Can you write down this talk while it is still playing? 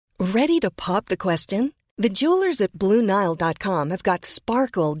Ready to pop the question? The jewelers at BlueNile.com have got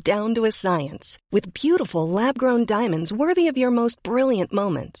sparkle down to a science with beautiful lab-grown diamonds worthy of your most brilliant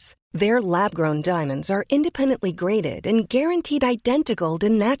moments. Their lab-grown diamonds are independently graded and guaranteed identical to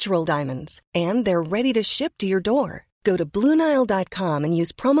natural diamonds, and they're ready to ship to your door. Go to BlueNile.com and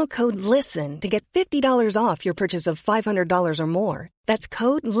use promo code LISTEN to get $50 off your purchase of $500 or more. That's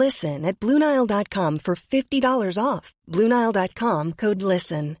code LISTEN at BlueNile.com for $50 off. BlueNile.com, code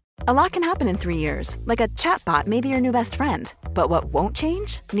LISTEN. A lot can happen in 3 years, like a chatbot may be your new best friend. But what won't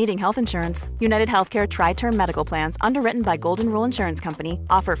change? Needing health insurance. United Healthcare Tri-Term Medical Plans, underwritten by Golden Rule Insurance Company,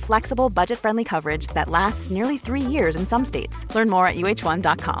 offer flexible, budget-friendly coverage that lasts nearly 3 years in some states. Learn more at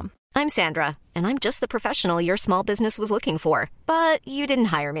uh1.com. I'm Sandra, and I'm just the professional your small business was looking for. But you didn't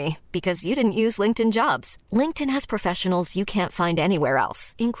hire me because you didn't use LinkedIn Jobs. LinkedIn has professionals you can't find anywhere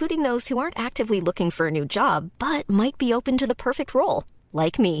else, including those who aren't actively looking for a new job, but might be open to the perfect role,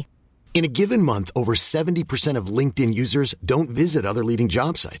 like me. In a given month, over 70% of LinkedIn users don't visit other leading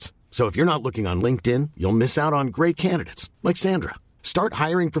job sites. So if you're not looking on LinkedIn, you'll miss out on great candidates like Sandra. Start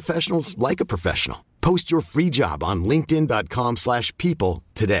hiring professionals like a professional. Post your free job on linkedin.com/people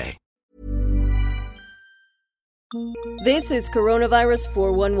today. This is Coronavirus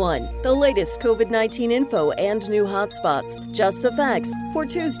 411, the latest COVID-19 info and new hotspots. Just the facts for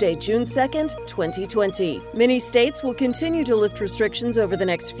Tuesday, June 2nd, 2020. Many states will continue to lift restrictions over the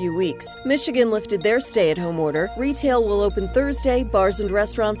next few weeks. Michigan lifted their stay-at-home order. Retail will open Thursday, bars and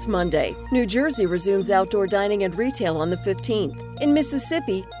restaurants Monday. New Jersey resumes outdoor dining and retail on the 15th. In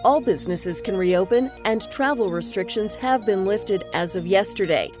Mississippi, all businesses can reopen, and travel restrictions have been lifted as of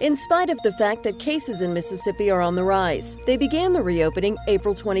yesterday, in spite of the fact that cases in Mississippi are on the rise. They began the reopening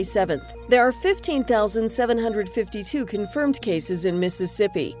April 27th. There are 15,752 confirmed cases in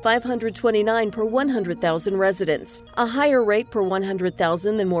Mississippi, 529 per 100,000 residents, a higher rate per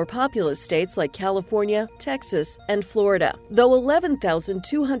 100,000 than more populous states like California, Texas, and Florida, though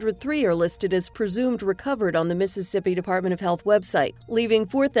 11,203 are listed as presumed recovered on the Mississippi Department of Health website, leaving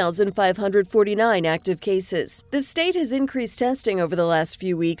 4,549 active cases. The state has increased testing over the last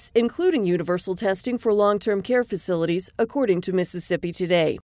few weeks, including universal testing for long-term care facilities, according to Mississippi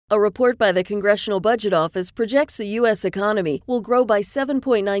Today. A report by the Congressional Budget Office projects the U.S. economy will grow by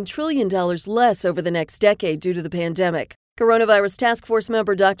 $7.9 trillion less over the next decade due to the pandemic. Coronavirus Task Force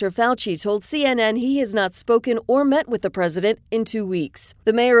member Dr. Fauci told CNN he has not spoken or met with the president in 2 weeks.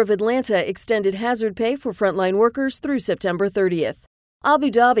 The mayor of Atlanta extended hazard pay for frontline workers through September 30th.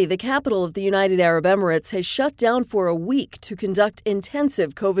 Abu Dhabi, the capital of the United Arab Emirates, has shut down for a week to conduct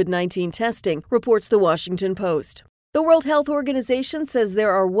intensive COVID-19 testing, reports The Washington Post. The World Health Organization says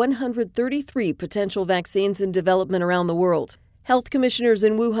there are 133 potential vaccines in development around the world. Health commissioners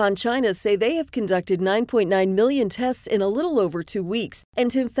in Wuhan, China say they have conducted 9.9 million tests in a little over 2 weeks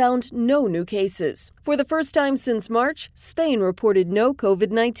and have found no new cases. For the first time since March, Spain reported no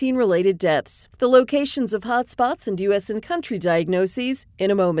COVID-19 related deaths. The locations of hotspots and U.S. and country diagnoses in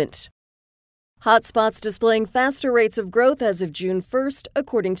a moment. Hotspots displaying faster rates of growth as of June 1st,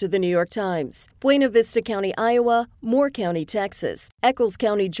 according to the New York Times. Buena Vista County, Iowa, Moore County, Texas, Eccles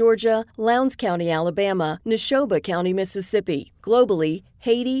County, Georgia, Lowndes County, Alabama, Neshoba County, Mississippi. Globally,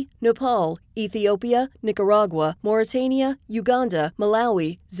 Haiti, Nepal, Ethiopia, Nicaragua, Mauritania, Uganda,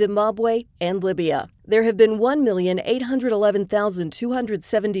 Malawi, Zimbabwe, and Libya. There have been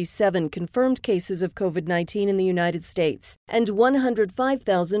 1,811,277 confirmed cases of COVID-19 in the United States and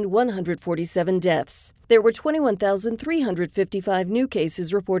 105,147 deaths. There were 21,355 new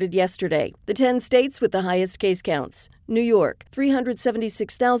cases reported yesterday. The 10 states with the highest case counts: New York,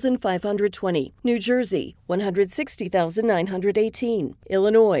 376,520. New Jersey, 160,918.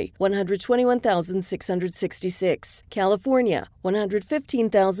 Illinois, 121,666. California,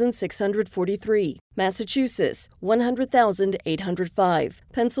 115,643. Massachusetts, 100,805.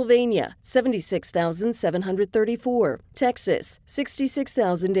 Pennsylvania, 76,734. Texas,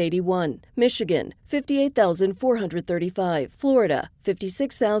 66,081. Michigan, 58,435. Florida,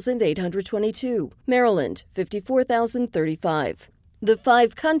 56,822. Maryland, 54,035. The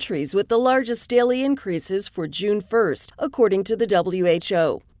 5 countries with the largest daily increases for June 1st, according to the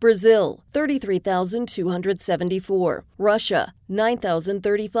WHO. Brazil, 33,274. Russia,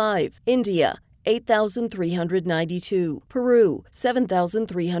 9,035. India, 8,392. Peru,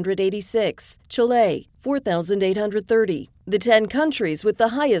 7,386. Chile, 4,830. The 10 countries with the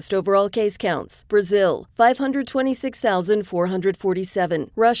highest overall case counts: Brazil,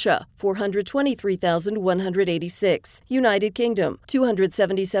 526,447. Russia, 423,186. United Kingdom,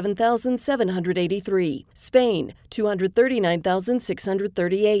 277,783. Spain,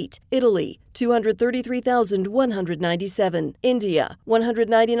 239,638. Italy, 233,197. India,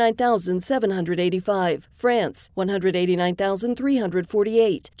 199,785. France,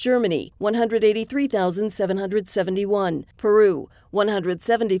 189,348. Germany, 183,771. Peru,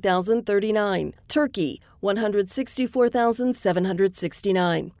 170,039. Turkey,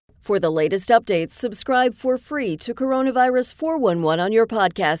 164,769. For the latest updates, subscribe for free to Coronavirus 411 on your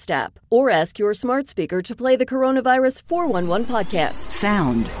podcast app, or ask your smart speaker to play the Coronavirus 411 podcast.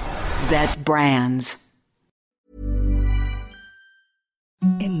 Sound that brands.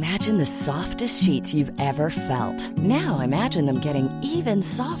 Imagine the softest sheets you've ever felt. Now imagine them getting even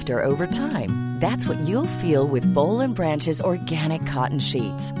softer over time. That's what you'll feel with Boll & Branch's organic cotton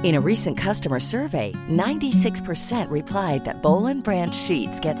sheets. In a recent customer survey, 96% replied that Boll & Branch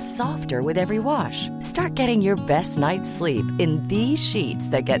sheets get softer with every wash. Start getting your best night's sleep in these sheets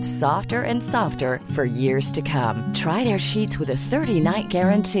that get softer and softer for years to come. Try their sheets with a 30-night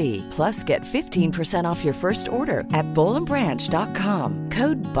guarantee. Plus, get 15% off your first order at bollandbranch.com.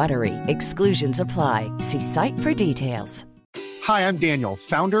 Code BUTTERY. Exclusions apply. See site for details. Hi, I'm Daniel,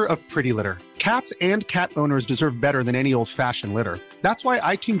 founder of Pretty Litter. Cats and cat owners deserve better than any old-fashioned litter. That's why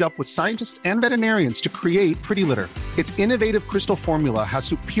I teamed up with scientists and veterinarians to create Pretty Litter. Its innovative crystal formula has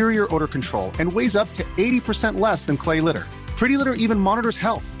superior odor control and weighs up to 80% less than clay litter. Pretty Litter even monitors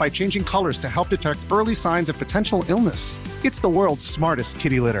health by changing colors to help detect early signs of potential illness. It's the world's smartest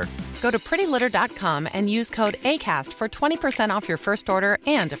kitty litter. Go to prettylitter.com and use code ACAST for 20% off your first order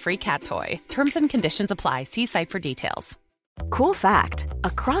and a free cat toy. Terms and conditions apply. See site for details. Cool fact,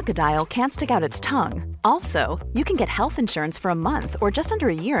 a crocodile can't stick out its tongue. Also, you can get health insurance for a month or just under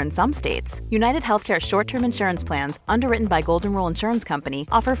a year in some states. United Healthcare short-term insurance plans, underwritten by Golden Rule Insurance Company,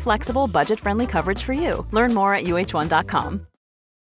 offer flexible, budget-friendly coverage for you. Learn more at uh1.com.